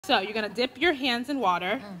So you're gonna dip your hands in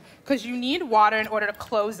water because you need water in order to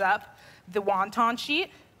close up the wonton sheet.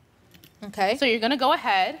 Okay. So you're gonna go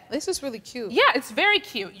ahead. This is really cute. Yeah, it's very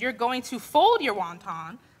cute. You're going to fold your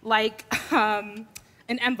wonton like an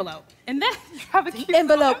envelope. And then you have a cute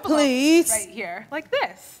envelope, please. Right here, like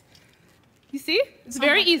this. You see? It's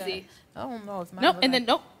very easy. I don't know if mine Nope, and then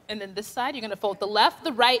nope. And then this side, you're gonna fold the left,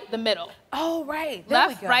 the right, the middle. Oh, right. There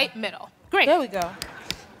Left, we go. right, middle. Great. There we go.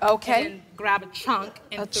 Okay. And then grab a chunk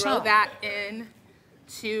and throw that in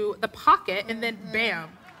to the pocket, and then bam.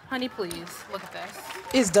 Honey, please, look at this.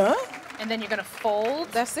 It's done? And then you're gonna fold.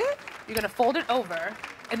 That's it? You're gonna fold it over,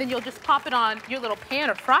 and then you'll just pop it on your little pan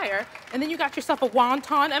or fryer, and then you got yourself a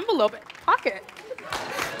wonton envelope pocket.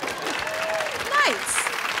 Nice.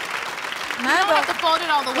 You don't have to fold it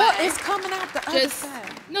all the way. Well, it's coming out the other side.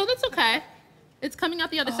 No, that's okay. It's coming out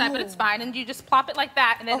the other side, but it's fine. And you just plop it like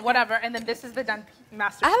that, and then whatever, and then this is the done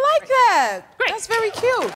masterpiece. I like that. Great. That's very cute.